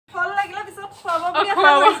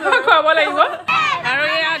খুৱাব লাগিব আৰু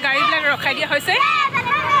এয়া গাড়ীবিলাক ৰখাই দিয়া হৈছে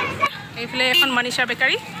এইফালে এখন মানিষা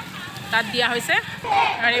বেকাৰী তাত দিয়া হৈছে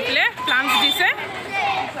আৰু এইফালে প্লান্টছ দিছে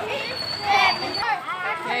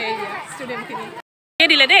ষ্টুডেণ্টখিনি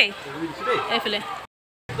দিলে দেই এইফালে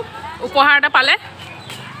উপহাৰ এটা পালে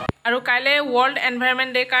আৰু কাইলৈ ৱৰ্ল্ড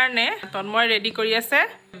এনভাইৰনমেণ্ট ডে কাৰণে তন্ময় ৰেডি কৰি আছে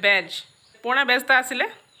বেজ পুৰণা বেজ এটা আছিলে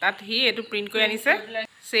তাত সি এইটো প্ৰিণ্ট কৰি আনিছে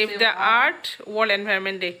save the earth world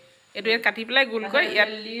environment day এইটো ইয়াত কাটি পেলাই গোলকৈ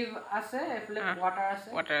ইয়াত লিভ আছে এফালে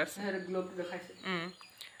ৱাটাৰ আছে গ্লোব দেখাইছে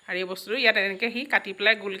আৰু এই বস্তুটো ইয়াত এনেকৈ সি কাটি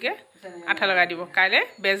পেলাই গোলকৈ আঠা লগাই দিব কাইলৈ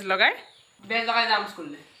বেজ লগাই যাম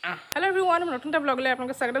স্কুললৈ হেল্ল' এভৰিৱান নতুন এটা ব্লগলৈ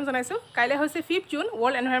আপোনালোকক স্বাগতম জনাইছোঁ কাইলৈ হৈছে 5 জুন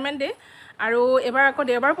ৱৰ্ল্ড এনভাইৰনমেণ্ট ডে আৰু এবাৰ আকৌ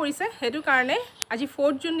দেওবাৰ পৰিছে সেইটো কাৰণে আজি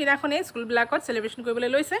 4 জুন দিনাখনেই স্কুলবিলাকত চেলিব্ৰেশ্যন কৰিবলৈ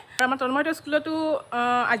লৈছে আৰু আমাৰ তন্ময়ৰ স্কুলতো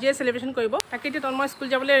আজিয়ে চেলিব্ৰেশ্যন কৰিব তাকে এতিয়া তন্ময় স্কুল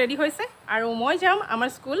যাবলৈ ৰেডি হৈছে আৰু মই যাম আমাৰ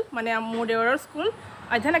স্কুল মানে মোৰ দেওৰৰ স্কুল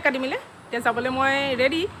অধ্যয়ন একাডেমীলৈ এতিয়া যাবলৈ মই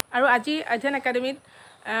ৰেডি আৰু আজি অধ্যয়ন একাডেমীত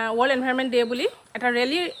ৱৰ্ল্ড এনভাইৰনমেণ্ট ডে বুলি এটা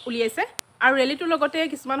ৰেলী উলিয়াইছে আৰু ৰেলীটোৰ লগতে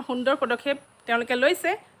কিছুমান সুন্দৰ পদক্ষেপ তেওঁলোকে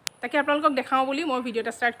লৈছে তাকে আপোনালোকক দেখাওঁ বুলি মই ভিডিঅ'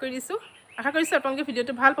 এটা ষ্টাৰ্ট কৰি দিছোঁ আশা কৰিছোঁ আপোনালোকে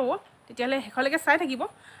ভিডিঅ'টো ভাল পাব তেতিয়াহ'লে শেষলৈকে চাই থাকিব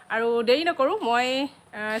আৰু দেৰি নকৰোঁ মই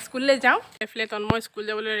স্কুললৈ যাওঁ এইফালে তন্ময় স্কুল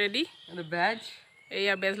যাবলৈ ৰেডি বেজ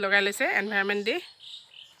এয়া বেজ লগাই লৈছে এনভাইৰনমেণ্ট ডে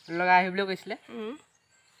লগাই আহিবলৈ কৈছিলে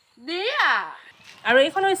আৰু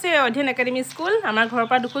এইখন হৈছে অধ্যয়ন একাডেমী স্কুল আমাৰ ঘৰৰ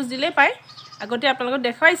পৰা দুখোজ দিলেই পায় আগতে আপোনালোকক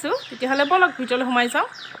দেখুৱাইছোঁ তেতিয়াহ'লে ব'লক ভিতৰলৈ সোমাই যাওঁ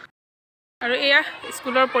আৰু এয়া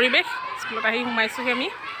স্কুলৰ পৰিৱেশ স্কুলত আহি সোমাইছোঁহি আমি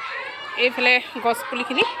এইফালে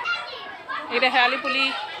গছপুলিখিনি এইটা শেৱালি পুলি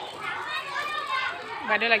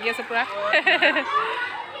বাইদেউ লাগি আছে পূৰা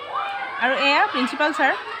আৰু এয়া প্ৰিন্সিপাল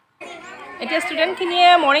ছাৰ এতিয়া ষ্টুডেণ্টখিনিয়ে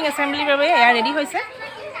মৰ্ণিং এছেম্বলিৰ বাবে এয়া ৰেডি হৈছে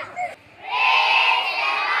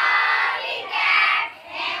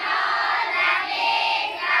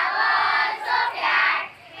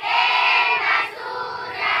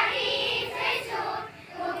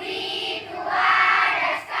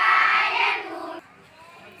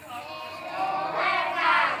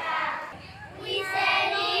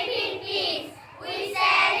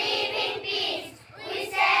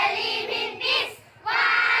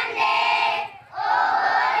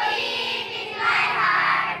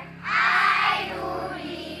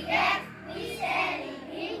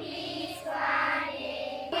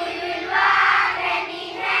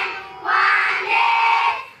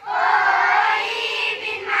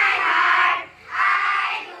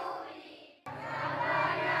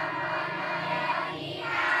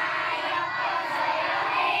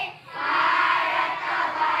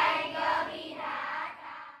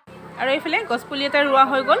আৰু এইফালে গছপুলি এটা ৰোৱা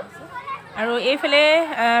হৈ গ'ল আৰু এইফালে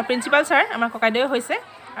প্ৰিন্সিপাল ছাৰ আমাৰ ককাইদেউ হৈছে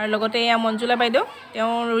আৰু লগতে এয়া মঞ্জুলা বাইদেউ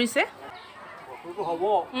তেওঁ ৰুইছে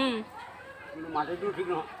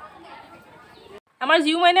আমাৰ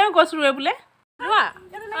জিউ মাইনাও গছ ৰুৱে বোলে ৰোৱা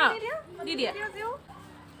দি দিয়া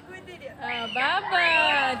বাবা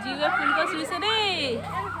জিউৱে ফুল গছ ৰুইছে দেই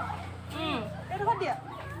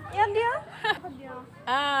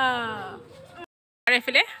আৰু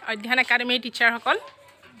এইফালে অধ্যয়ন একাডেমীৰ টিচাৰসকল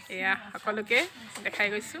এয়া সকলোকে দেখাই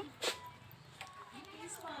গৈছোঁ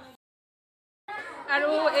আৰু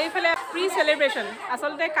এইফালে প্ৰি চেলিব্ৰেশ্যন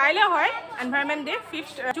আচলতে কাইলৈ হয় এনভাইৰনমেণ্ট ডে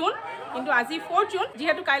 5 জুন কিন্তু আজি 4 জুন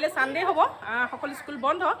যিহেতু কাইলৈ ছানডে হ'ব সকলো স্কুল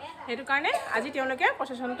বন্ধ সেইটো কাৰণে আজি তেওঁলোকে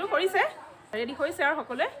প্ৰচেশ্যনটো কৰিছে ৰেডি হৈছে আৰু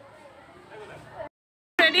সকলোৱে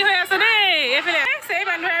ৰেডি হৈ আছে দেই এইফালে ছেভ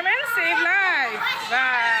এনভাইৰনমেণ্ট ছেভ লাইফ বা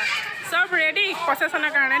চব ৰেডি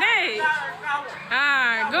প্ৰচেশ্যনৰ কাৰণে দেই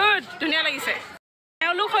গুড ধুনীয়া লাগিছে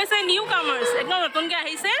তেওঁলোক হৈছে নিউ কামাৰ্ছ একদম নতুনকৈ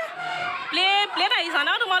আহিছে প্লেট আহিছা ন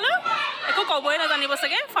তোমালোক একো ক'বই নাজানিব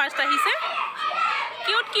চাগে ফাৰ্ষ্ট আহিছে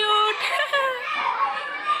কিউট কিউট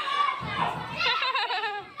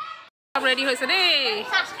ৰেডি হৈছে দেই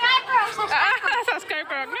ছাবস্ক্ৰাইব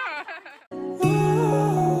কৰক ন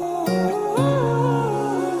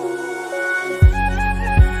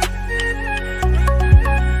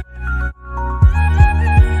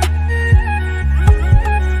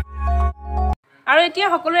আৰু এতিয়া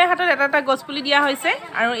সকলোৰে হাতত এটা এটা গছপুলি দিয়া হৈছে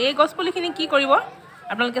আৰু এই গছপুলিখিনি কি কৰিব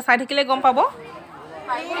আপোনালোকে চাই থাকিলে গম পাব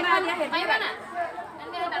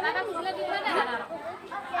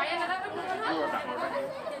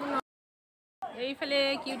এইফালে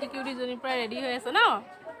কিউটি কিউটিজনীৰ পৰা ৰেডি হৈ আছে ন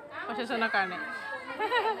প্ৰচেশ্যনৰ কাৰণে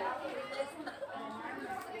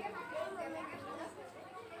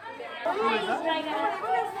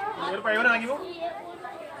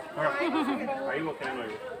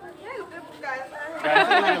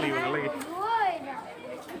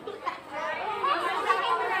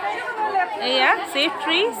এয়া ছেভ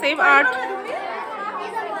ট্ৰী ছেভ আৰ্ট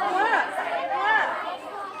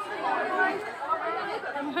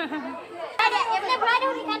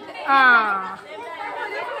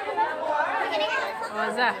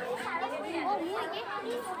মজা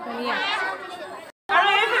ধুনীয়া আৰু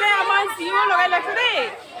এইফালে আমাৰ জিও লগাই লৈছে দেই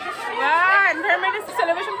এনভাইৰনমেণ্ট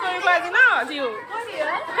চেলিব্ৰেশ্যন কৰিব আজি ন জিও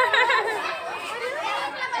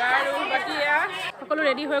আৰু বাকী সকলো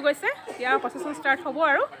ৰেডি হৈ গৈছে এতিয়া প্ৰচেছন ষ্টাৰ্ট হ'ব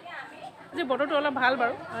আৰু আজি বতৰটো অলপ ভাল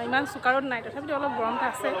বাৰু ইমান চুকাৰত নাই তথাপিতো অলপ গৰমটা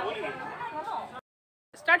আছে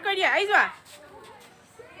ষ্টাৰ্ট কৰি দিয়া আহি যোৱা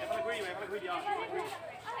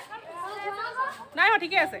নাই হোৱা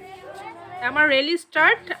ঠিকে আছে আমাৰ ৰেলী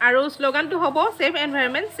ষ্টাৰ্ট আৰু শ্লোগানটো হ'ব safe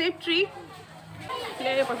environment safe tree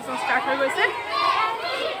প্ৰচেছন start হৈ গৈছে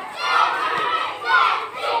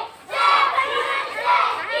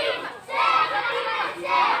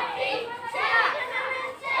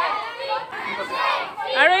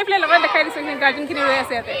আৰু এইফালে লগত দেখাই দিছোঁ গাৰ্জেনখিনি ৰৈ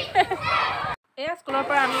আছে ইয়াতে এয়া স্কুলৰ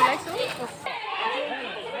পৰা আমি ওলাইছোঁ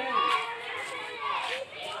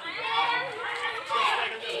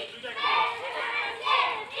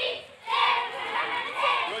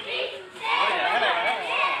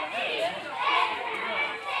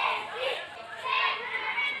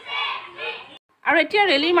আৰু এতিয়া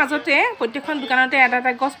ৰেলীৰ মাজতে প্ৰত্যেকখন দোকানতে এটা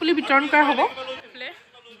এটা গছপুলি বিতৰণ কৰা হ'ব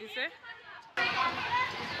দিছে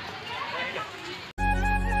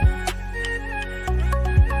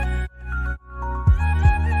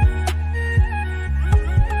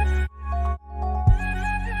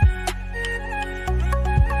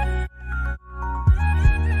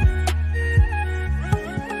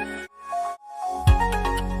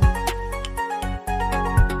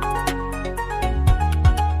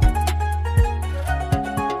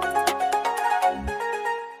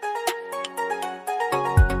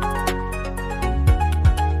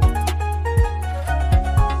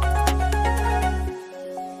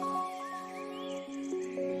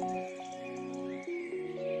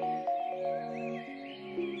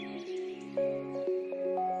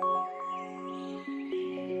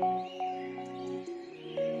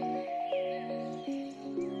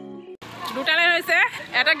দুটা লাইন হৈছে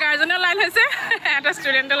এটা গাৰ্জেনৰ লাইন হৈছে এটা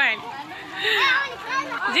ষ্টুডেণ্টৰ লাইন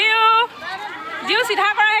জিও জিও চিধা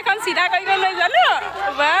কৰা এখন চিধা কৰি লৈ যোৱা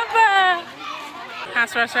বাবা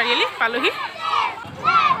হাঁচৰা চাৰিআলি পালোহি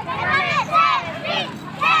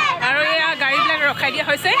আৰু এয়া গাড়ীবিলাক ৰখাই দিয়া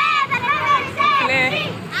হৈছে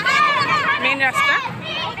মেইন ৰাস্তা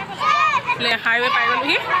হাইৱে পাই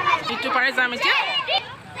গ'লোহি ইটো পাৰে যাম এতিয়া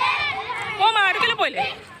অ' মা এইটো কেলৈ পৰিলে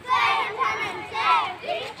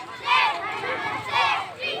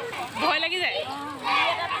ভয় লাগি যায়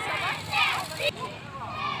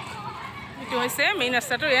এইটো হৈছে মেইন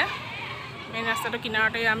ৰাস্তাটো এয়া মেইন ৰাস্তাটো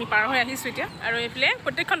কিনাৰতে আমি পাৰ হৈ আহিছোঁ এতিয়া আৰু এইফালে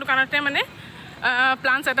প্ৰত্যেকখন দোকানতে মানে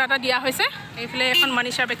প্লান্টছ এটা এটা দিয়া হৈছে এইফালে এখন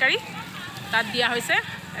মনীষা বেকাৰী তাত দিয়া হৈছে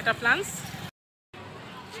এটা প্লান্টছ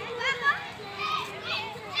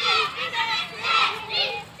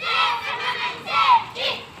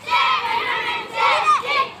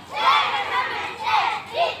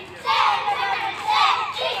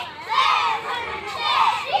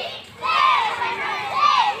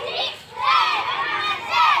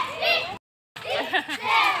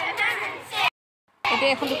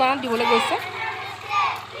এতিয়া এখন দোকানত দিবলৈ গৈছে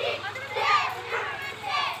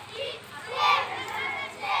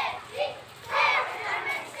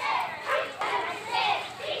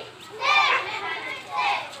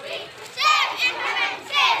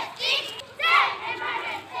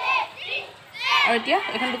আৰু এতিয়া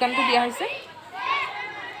এখন দোকানটো দিয়া হৈছে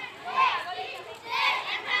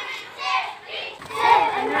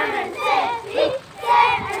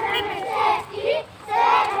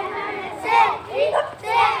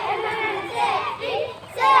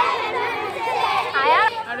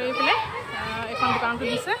আৰু এইফালে এখন দোকানটো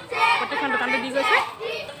দিছে প্ৰত্যেকখন দোকানটো দি গৈছে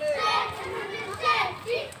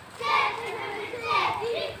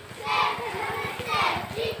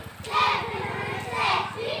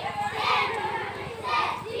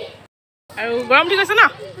আৰু গৰম ঠিক আছে ন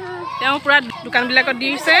তেওঁ পুৰা দোকানবিলাকত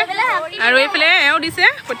দিছে আৰু এইফালে এওঁ দিছে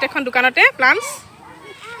প্ৰত্যেকখন দোকানতে প্লান্টছ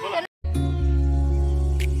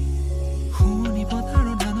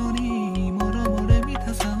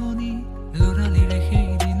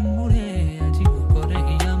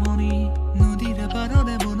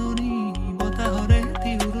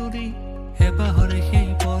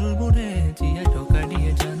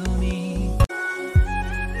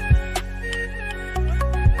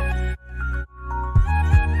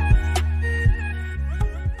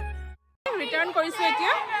ৰিটাৰ্ণ কৰিছোঁ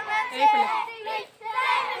এতিয়া এইফালে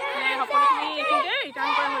সকলোখিনি এইখিনিতে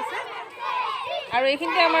ৰিটাৰ্ণ কৰা হৈছে আৰু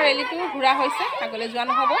এইখিনিতে আমাৰ ৰেলীটো ঘূৰা হৈছে আগলৈ যোৱা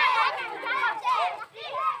নহ'ব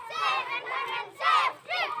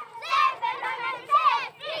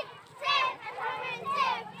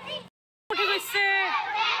উঠি গৈছে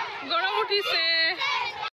গৰম উঠিছে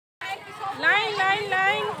লাইন লাইন লাইন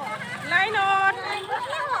লাইনত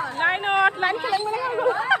লাইন খেলেং মেলেং হৈ গ'ল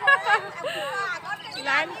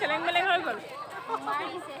লাইন খেলেং মেলেং হৈ গ'ল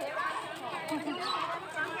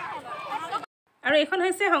আৰু এইখন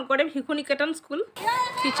হৈছে শংকৰদেৱ শিশু নিকেতন স্কুল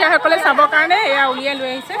টিচাৰসকলে চাবৰ কাৰণে এয়া উলিয়াই লৈ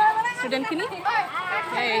আহিছে ষ্টুডেণ্টখিনি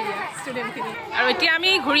আৰু এতিয়া আমি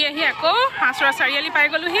ঘূৰি আহি আকৌ হাঁচৰা চাৰিআলি পাই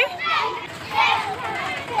গ'লোহি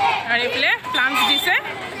আৰু এইফালে প্লান্টছ দিছে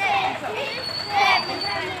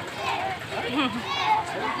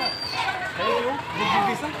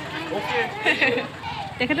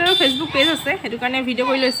তেখেতৰ ফেচবুক পেজ আছে সেইটো কাৰণে ভিডিঅ'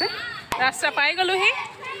 কৰি লৈছে ৰাস্তা পাই গ'লোহি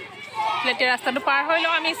এতিয়া ৰাস্তাটো পাৰ হৈ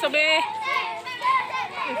লওঁ আমি চবেই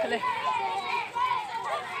এইফালে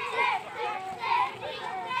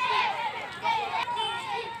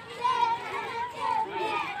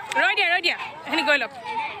ৰৈ দিয়া এইখিনি গৈ লওক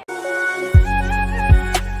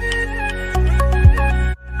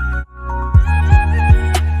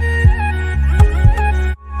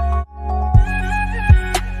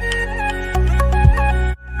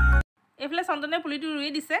এইফালে চন্দনে পুলিটো ৰুই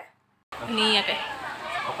দিছে ধুনীয়াকৈ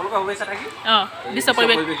সকলোকে শুভেচ্ছা থাকিল বিশ্ব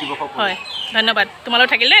পৰিৱেশ হয় ধন্যবাদ তোমালোক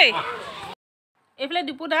থাকিল দেই এইফালে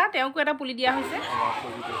দীপুদা তেওঁকো এটা পুলি দিয়া হৈছে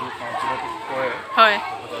হয়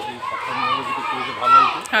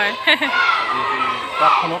হয়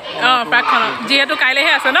প্ৰাকখনত যিহেতু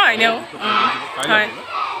কাইলৈহে আছে ন এনেও হয়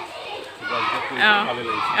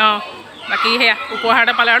বাকী সেয়া উপহাৰ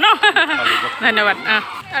এটা পালে আৰু ন ধন্যবাদ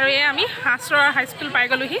আৰু এই আমি হাঁচৰা হাইস্কুল পাই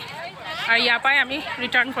গ'লোহি আৰু ইয়াৰ পৰাই আমি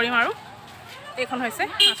ৰিটাৰ্ণ কৰিম আৰু এইখন হৈছে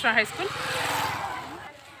হাঁচৰা হাইস্কুল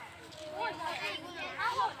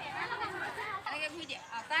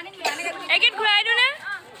এগেট ঘূৰাই দিওঁ নে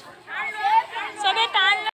চবে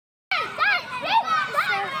টান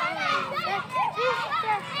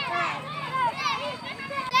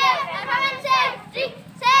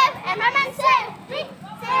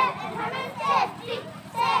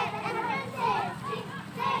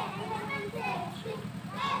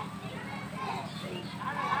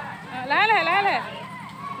লাহে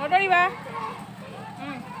নদৰিবা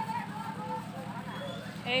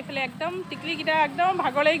এইফালে একদম টিকলিকেইটা একদম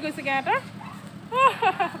ভাগৰ লাগি গৈছে সিহঁতৰ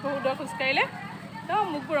বহুত দূৰ খোজকাঢ়িলে একদম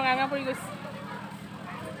মুখবোৰ ৰঙা ৰঙা পৰি গৈছে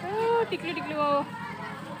টিকলি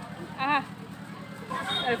আহা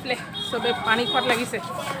আৰু এইফালে চবে পানী খোৱাত লাগিছে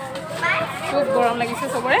খুব গৰম লাগিছে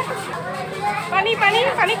চবৰে পানী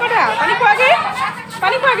কথা পানী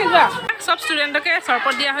খোৱাকৈ যোৱা চব ষ্টুডেণ্টকে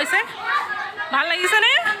চৰবত দিয়া হৈছে ভাল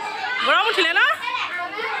লাগিছেনে গৰম উঠিলে ন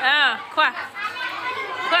খোৱা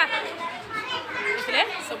এইফালে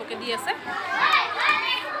চবকে দি আছে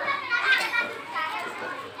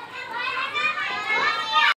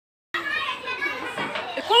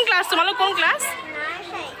কোন ক্লাছ তোমালোক কোন ক্লাছ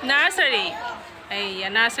নাৰ্চাৰী এইয়া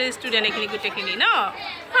নাৰ্চাৰী ষ্টুডেণ্ট এইখিনি গোটেইখিনি ন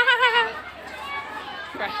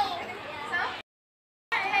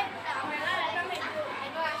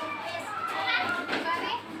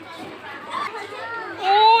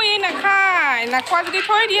নাখোৱা যদি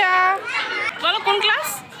থৈ দিয়া তোমালোক কোন ক্লাছ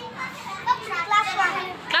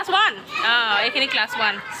ক্লাছ 1 এইখিনি ক্লাছ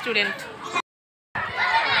 1 ষ্টুডেণ্ট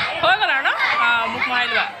হৈ গ'ল আৰু ন মোক মৰাই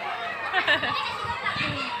লোৱা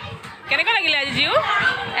কেনেকুৱা লাগিলে আজি জিও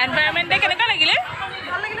এনভাইৰনমেণ্টে কেনেকুৱা লাগিলে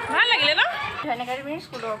ভাল লাগিলে ন একাডেমী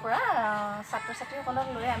স্কুলৰ পৰা ছাত্ৰ ছাত্ৰীসকলক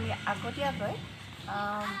লৈ আমি আগতীয়াকৈ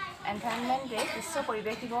এনভাইৰনমেণ্ট ডে বিশ্ব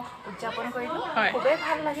পৰিৱেশ দিৱস উদযাপন কৰিলোঁ খুবেই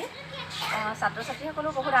ভাল লাগে ছাত্ৰ ছাত্ৰীসকলো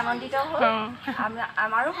বহুত আনন্দিত হ'ল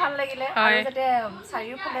আমাৰো ভাল লাগিলে আৰু যাতে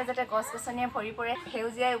চাৰিওফালে যাতে গছ গছনিয়ে ভৰি পৰে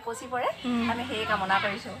সেউজীয়াই উপচি পৰে আমি সেই কামনা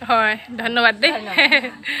কৰিছোঁ হয় ধন্যবাদ দেই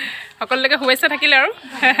সকলোকে শুভেচ্ছা থাকিলে আৰু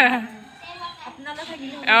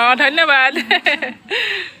ধন্যবাদ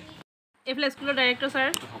এইফালে স্কুলৰ ডাইৰেক্টৰ ছাৰ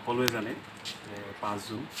সকলোৱে জানে যে 5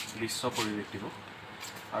 জুন বিশ্ব পৰিৱেশ দিৱস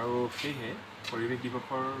আৰু সেয়েহে পৰিৱেশ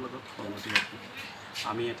দিৱসৰ লগত সংগতি ৰাখি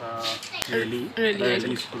আমি এটা ৰেলী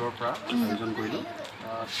স্কুলৰ পৰা আয়োজন কৰিলোঁ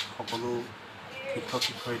তাত সকলো শিক্ষক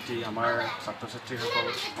শিক্ষয়িত্ৰী আমাৰ ছাত্ৰ ছাত্ৰীসকল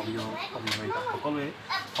অভিভাৱিকা সকলোৱে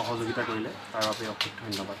সহযোগিতা কৰিলে তাৰ বাবে অশেষ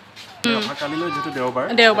ধন্যবাদ অহাকালিলৈ যিহেতু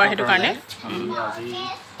দেওবাৰ সেইটো কাৰণে আমি আজি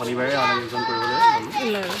শনিবাৰে আয়োজন কৰিবলৈ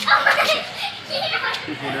ল'লোঁ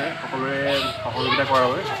সকলোৰে সহযোগিতা কৰাৰ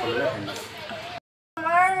বাবে সকলোৰে ধন্যবাদ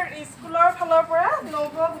স্কুলৰ ফালৰ পৰা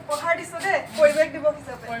নবক উপহাৰ দিছো দেই পৰিৱেশ দিৱস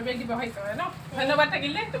হিচাপে ন ধন্যবাদ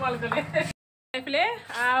থাকিল দেই তোমালোকলৈ এইফালে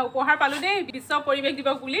উপহাৰ পালোঁ দেই বিশ্ব পৰিৱেশ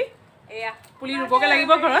দিৱস বুলি এয়া পুলি ৰুবকে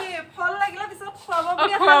লাগিব ঘৰত ফল লাগিলে পিছত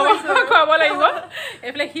খুৱাব লাগিব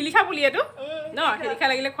এইফালে শিলিখা পুলি এইটো ন শিলিখা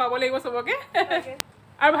লাগিলে খুৱাব লাগিব চবকে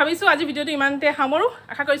আৰু ভাবিছোঁ আজি ভিডিঅ'টো ইমানতে সামৰোঁ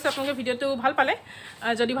আশা কৰিছোঁ আপোনালোকে ভিডিঅ'টো ভাল পালে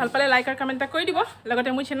যদি ভাল পালে লাইক আৰু কমেণ্ট এটা কৰি দিব লগতে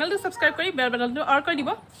মোৰ চেনেলটো ছাবস্ক্ৰাইব কৰি বেল বাটনটো অন কৰি দিব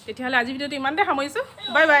তেতিয়াহ'লে আজি ভিডিঅ'টো ইমানতে সামৰিছোঁ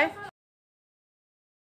বাই বাই